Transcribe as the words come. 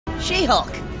She-Hulk,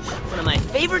 one of my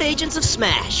favorite agents of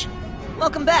SMASH.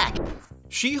 Welcome back.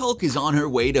 She-Hulk is on her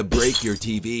way to break your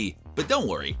TV. But don't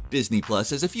worry, Disney Plus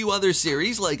has a few other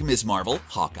series like Ms. Marvel,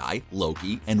 Hawkeye,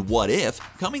 Loki, and What If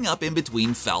coming up in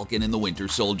between Falcon and the Winter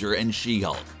Soldier and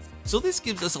She-Hulk. So this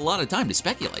gives us a lot of time to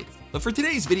speculate. But for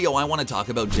today's video, I want to talk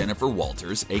about Jennifer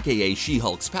Walters, aka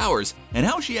She-Hulk's powers, and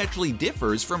how she actually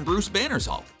differs from Bruce Banner's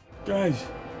Hulk. Guys,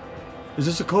 is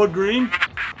this a code green?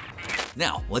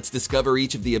 Now, let's discover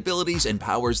each of the abilities and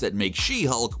powers that make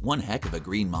She-Hulk one heck of a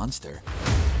green monster.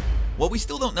 While we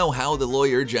still don't know how the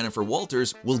lawyer Jennifer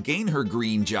Walters will gain her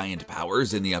green giant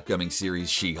powers in the upcoming series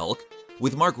She-Hulk,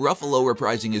 with Mark Ruffalo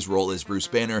reprising his role as Bruce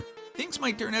Banner, things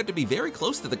might turn out to be very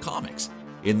close to the comics.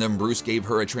 In them, Bruce gave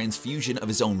her a transfusion of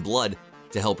his own blood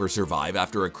to help her survive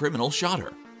after a criminal shot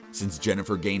her. Since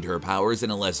Jennifer gained her powers in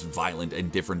a less violent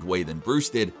and different way than Bruce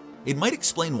did, it might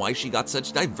explain why she got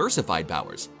such diversified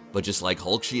powers. But just like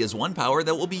Hulk, she has one power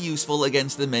that will be useful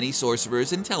against the many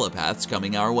sorcerers and telepaths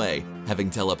coming our way. Having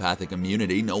telepathic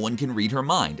immunity, no one can read her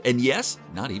mind, and yes,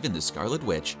 not even the Scarlet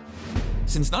Witch.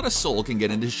 Since not a soul can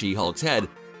get into She-Hulk's head,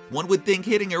 one would think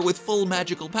hitting her with full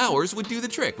magical powers would do the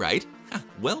trick, right?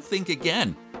 Well, think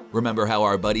again. Remember how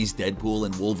our buddies Deadpool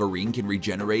and Wolverine can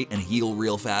regenerate and heal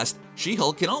real fast?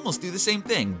 She-Hulk can almost do the same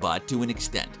thing, but to an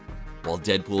extent. While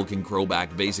Deadpool can grow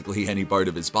back basically any part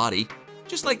of his body,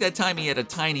 just like that time he had a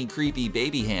tiny, creepy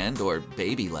baby hand or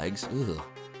baby legs. Ugh.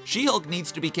 She-Hulk needs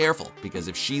to be careful, because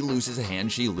if she loses a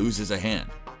hand, she loses a hand.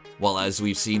 While as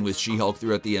we've seen with She-Hulk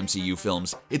throughout the MCU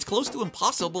films, it's close to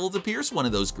impossible to pierce one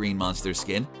of those green monster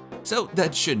skin, so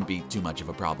that shouldn't be too much of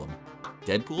a problem.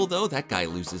 Deadpool though, that guy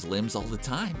loses limbs all the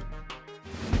time.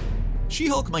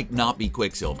 She-Hulk might not be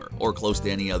Quicksilver, or close to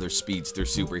any other speedster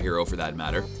superhero for that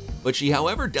matter, but she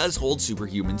however does hold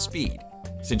superhuman speed.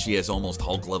 Since she has almost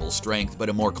Hulk-level strength but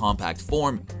a more compact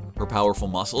form, her powerful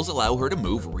muscles allow her to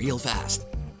move real fast.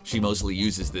 She mostly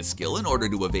uses this skill in order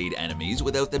to evade enemies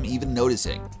without them even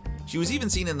noticing. She was even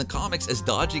seen in the comics as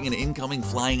dodging an incoming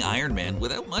flying Iron Man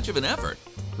without much of an effort.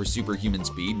 Her superhuman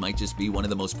speed might just be one of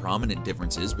the most prominent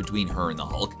differences between her and the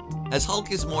Hulk, as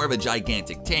Hulk is more of a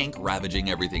gigantic tank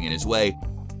ravaging everything in his way,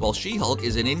 while She-Hulk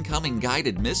is an incoming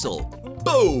guided missile.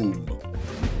 Boom!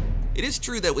 It is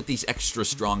true that with these extra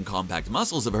strong compact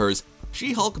muscles of hers,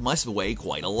 She-Hulk must weigh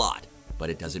quite a lot. But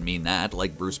it doesn't mean that,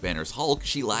 like Bruce Banner's Hulk,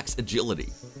 she lacks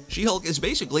agility. She-Hulk is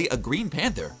basically a Green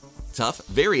Panther. Tough,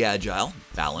 very agile,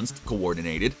 balanced,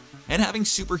 coordinated, and having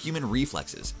superhuman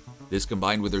reflexes. This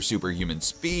combined with her superhuman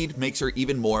speed makes her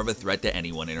even more of a threat to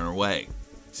anyone in her way.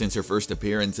 Since her first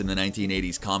appearance in the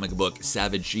 1980s comic book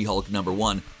Savage She-Hulk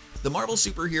 #1, the Marvel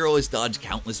superhero has dodged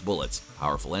countless bullets,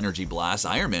 powerful energy blasts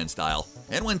Iron Man style,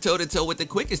 and went toe-to-toe with the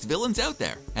quickest villains out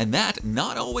there, and that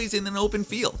not always in an open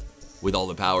field. With all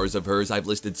the powers of hers I've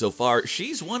listed so far,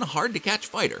 she's one hard-to-catch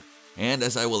fighter, and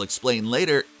as I will explain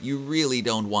later, you really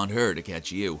don't want her to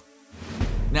catch you.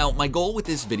 Now, my goal with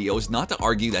this video is not to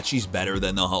argue that she's better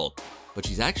than the Hulk, but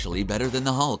she's actually better than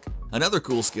the Hulk. Another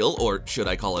cool skill, or should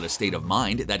I call it a state of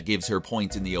mind, that gives her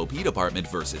points in the OP department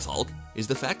versus Hulk, is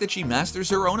the fact that she masters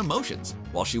her own emotions.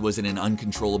 While she was in an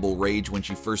uncontrollable rage when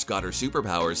she first got her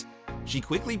superpowers, she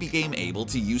quickly became able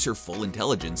to use her full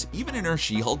intelligence even in her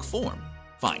She-Hulk form.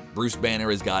 Fine, Bruce Banner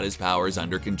has got his powers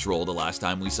under control the last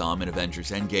time we saw him in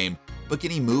Avengers Endgame, but can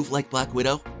he move like Black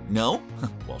Widow? No?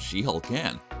 Well, She-Hulk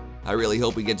can. I really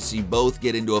hope we get to see both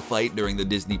get into a fight during the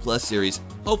Disney Plus series.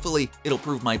 Hopefully, it'll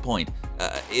prove my point.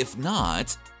 If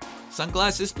not,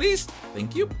 sunglasses please?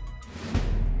 Thank you.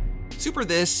 Super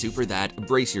this, super that,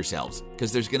 brace yourselves,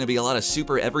 because there's going to be a lot of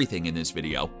super everything in this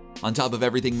video. On top of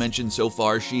everything mentioned so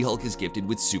far, She-Hulk is gifted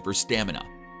with super stamina,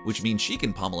 which means she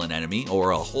can pummel an enemy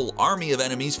or a whole army of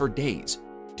enemies for days.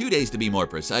 2 days to be more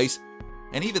precise.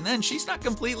 And even then, she's not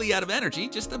completely out of energy,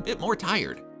 just a bit more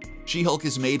tired. She-Hulk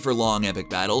is made for long epic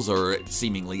battles or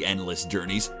seemingly endless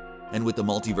journeys, and with the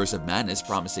multiverse of madness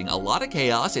promising a lot of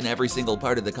chaos in every single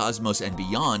part of the cosmos and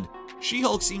beyond,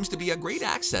 She-Hulk seems to be a great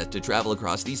asset to travel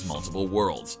across these multiple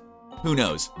worlds. Who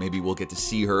knows, maybe we'll get to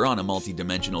see her on a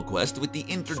multi-dimensional quest with the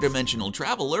interdimensional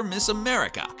traveler Miss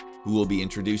America, who will be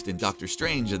introduced in Doctor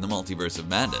Strange in the Multiverse of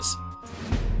Madness.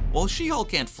 While She-Hulk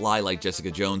can't fly like Jessica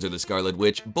Jones or the Scarlet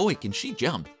Witch, boy can she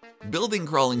jump.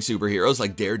 Building-crawling superheroes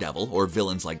like Daredevil or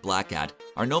villains like Black Cat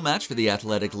are no match for the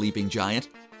athletic leaping giant.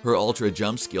 Her ultra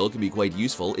jump skill can be quite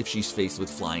useful if she's faced with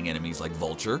flying enemies like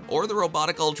Vulture or the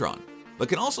robotic Ultron, but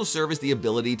can also serve as the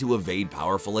ability to evade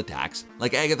powerful attacks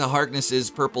like Agatha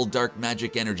Harkness's purple dark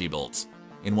magic energy bolts.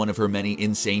 In one of her many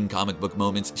insane comic book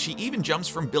moments, she even jumps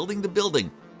from building to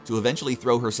building to eventually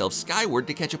throw herself skyward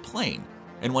to catch a plane.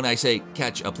 And when I say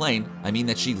catch a plane, I mean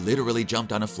that she literally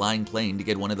jumped on a flying plane to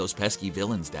get one of those pesky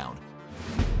villains down.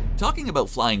 Talking about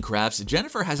flying crafts,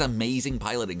 Jennifer has amazing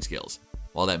piloting skills.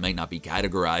 While that might not be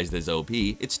categorized as OP,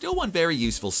 it's still one very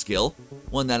useful skill,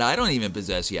 one that I don't even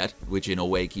possess yet, which in a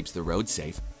way keeps the roads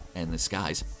safe. And the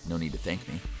skies, no need to thank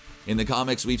me. In the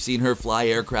comics, we've seen her fly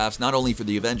aircrafts not only for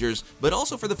the Avengers, but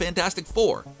also for the Fantastic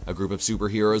Four, a group of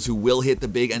superheroes who will hit the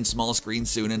big and small screen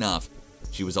soon enough.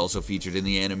 She was also featured in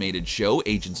the animated show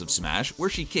Agents of Smash, where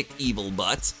she kicked evil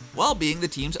butts while being the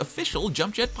team's official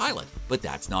jump jet pilot. But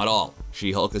that's not all.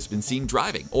 She-Hulk has been seen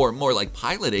driving, or more like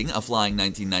piloting, a flying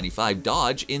 1995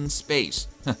 Dodge in space.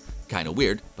 Kinda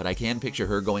weird, but I can picture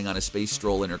her going on a space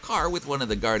stroll in her car with one of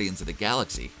the Guardians of the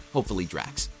Galaxy, hopefully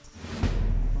Drax.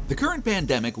 The current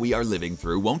pandemic we are living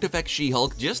through won't affect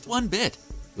She-Hulk just one bit.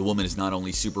 The woman is not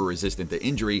only super resistant to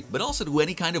injury, but also to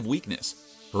any kind of weakness.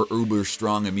 Her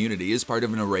uber-strong immunity is part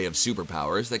of an array of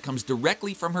superpowers that comes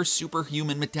directly from her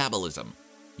superhuman metabolism.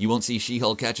 You won't see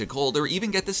She-Hulk catch a cold or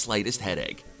even get the slightest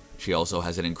headache. She also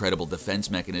has an incredible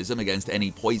defense mechanism against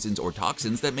any poisons or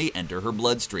toxins that may enter her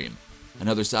bloodstream.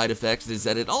 Another side effect is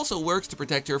that it also works to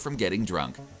protect her from getting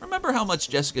drunk. Remember how much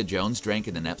Jessica Jones drank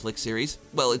in the Netflix series?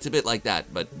 Well, it's a bit like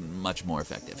that, but much more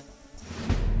effective.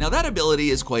 Now that ability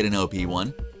is quite an OP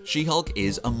one. She-Hulk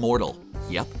is immortal.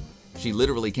 Yep. She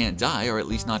literally can't die, or at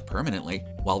least not permanently.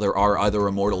 While there are other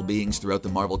immortal beings throughout the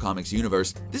Marvel Comics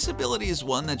universe, this ability is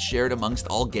one that's shared amongst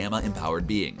all Gamma-empowered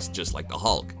beings, just like the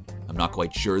Hulk. I'm not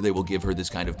quite sure they will give her this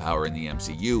kind of power in the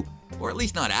MCU, or at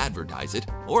least not advertise it,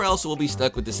 or else we'll be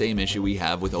stuck with the same issue we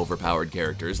have with overpowered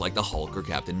characters like the Hulk or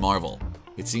Captain Marvel.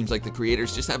 It seems like the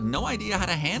creators just have no idea how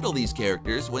to handle these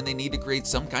characters when they need to create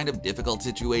some kind of difficult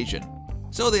situation.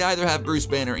 So they either have Bruce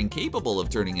Banner incapable of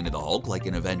turning into the Hulk like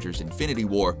in Avengers Infinity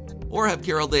War, or have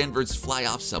Carol Danvers fly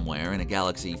off somewhere in a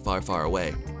galaxy far, far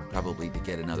away, probably to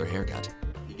get another haircut.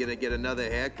 You gonna get another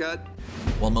haircut?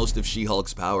 While most of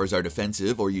She-Hulk's powers are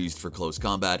defensive or used for close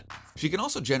combat, she can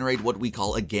also generate what we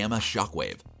call a gamma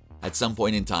shockwave. At some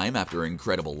point in time after an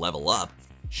incredible level up,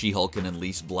 She-Hulk can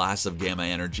unleash blasts of gamma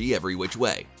energy every which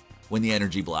way. When the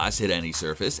energy blasts hit any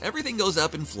surface, everything goes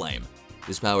up in flame.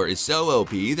 This power is so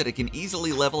OP that it can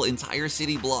easily level entire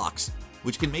city blocks,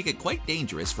 which can make it quite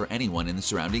dangerous for anyone in the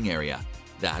surrounding area.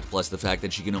 That, plus the fact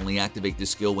that she can only activate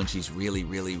this skill when she's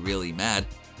really mad,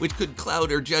 which could cloud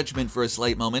her judgment for a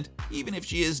slight moment, even if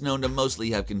she is known to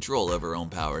mostly have control of her own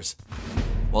powers.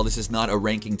 While this is not a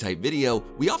ranking type video,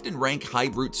 we often rank high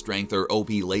brute strength or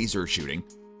OP laser shooting,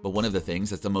 but one of the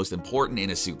things that's the most important in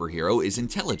a superhero is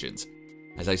intelligence.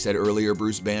 As I said earlier,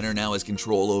 Bruce Banner now has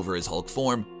control over his Hulk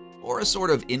form, or a sort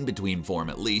of in-between form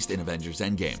at least in Avengers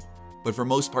Endgame. But for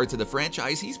most parts of the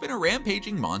franchise, he's been a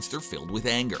rampaging monster filled with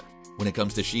anger. When it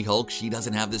comes to She-Hulk, she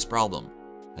doesn't have this problem.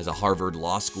 As a Harvard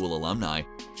Law School alumni,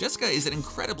 Jessica is an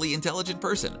incredibly intelligent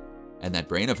person, and that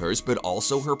brain of hers, but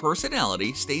also her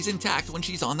personality, stays intact when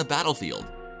she's on the battlefield.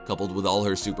 Coupled with all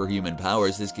her superhuman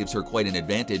powers, this gives her quite an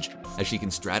advantage, as she can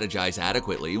strategize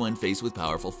adequately when faced with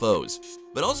powerful foes,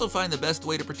 but also find the best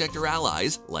way to protect her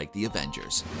allies, like the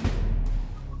Avengers.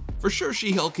 For sure,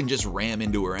 She-Hulk can just ram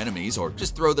into her enemies or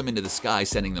just throw them into the sky,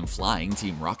 sending them flying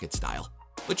Team Rocket style.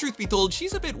 But truth be told,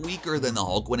 she's a bit weaker than the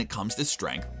Hulk when it comes to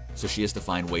strength, so she has to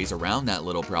find ways around that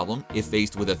little problem if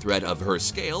faced with a threat of her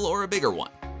scale or a bigger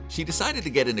one. She decided to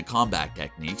get into combat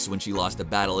techniques when she lost a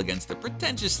battle against the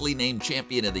pretentiously named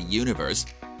champion of the universe,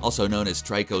 also known as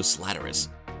Trico Slatteris.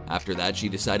 After that, she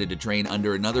decided to train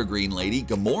under another green lady,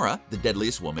 Gamora, the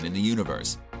deadliest woman in the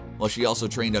universe. While she also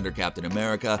trained under Captain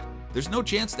America, there's no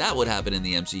chance that would happen in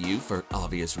the MCU for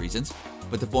obvious reasons,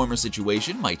 but the former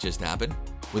situation might just happen.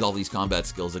 With all these combat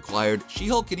skills acquired,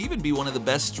 She-Hulk can even be one of the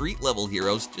best street-level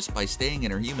heroes just by staying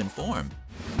in her human form.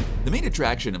 The main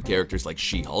attraction of characters like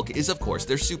She-Hulk is of course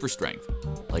their super strength.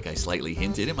 Like I slightly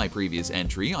hinted in my previous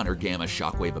entry on her gamma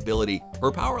shockwave ability,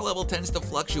 her power level tends to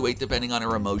fluctuate depending on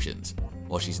her emotions.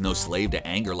 While she's no slave to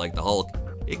anger like the Hulk,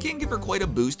 it can give her quite a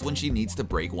boost when she needs to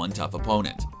break one tough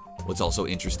opponent. What's also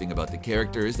interesting about the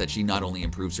character is that she not only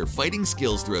improves her fighting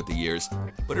skills throughout the years,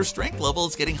 but her strength level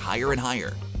is getting higher and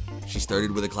higher. She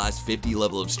started with a class 50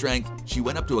 level of strength, she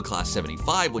went up to a class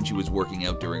 75 when she was working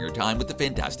out during her time with the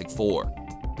Fantastic Four.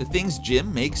 The thing's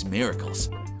gym makes miracles.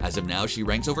 As of now, she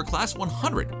ranks over class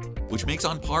 100, which makes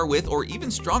on par with or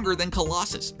even stronger than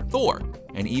Colossus, Thor,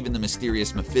 and even the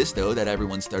mysterious Mephisto that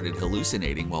everyone started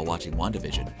hallucinating while watching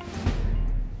WandaVision.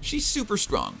 She's super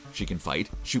strong, she can fight,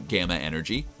 shoot gamma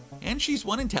energy, and she's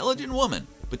one intelligent woman.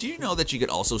 But do you know that she could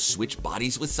also switch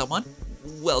bodies with someone?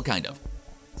 Well, kind of.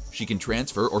 She can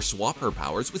transfer or swap her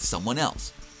powers with someone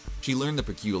else. She learned the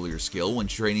peculiar skill when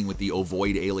training with the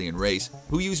Ovoid alien race,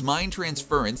 who use mind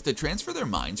transference to transfer their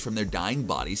minds from their dying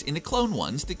bodies into clone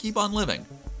ones to keep on living.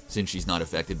 Since she's not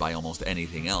affected by almost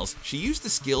anything else, she used the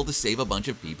skill to save a bunch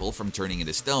of people from turning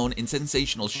into stone in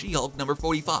Sensational She-Hulk number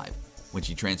 45, when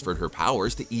she transferred her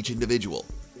powers to each individual.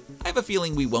 I have a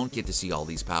feeling we won't get to see all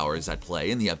these powers at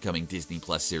play in the upcoming Disney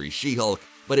Plus series She-Hulk,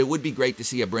 but it would be great to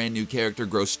see a brand new character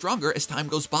grow stronger as time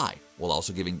goes by, while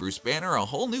also giving Bruce Banner a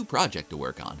whole new project to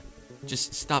work on.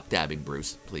 Just stop dabbing,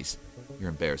 Bruce, please. You're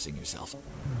embarrassing yourself.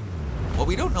 While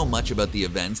we don't know much about the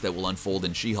events that will unfold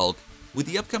in She-Hulk, with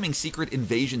the upcoming Secret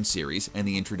Invasion series and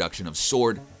the introduction of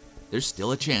S.W.O.R.D., there's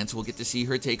still a chance we'll get to see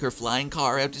her take her flying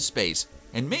car out to space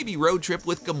and maybe road trip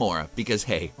with Gamora because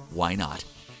hey, why not?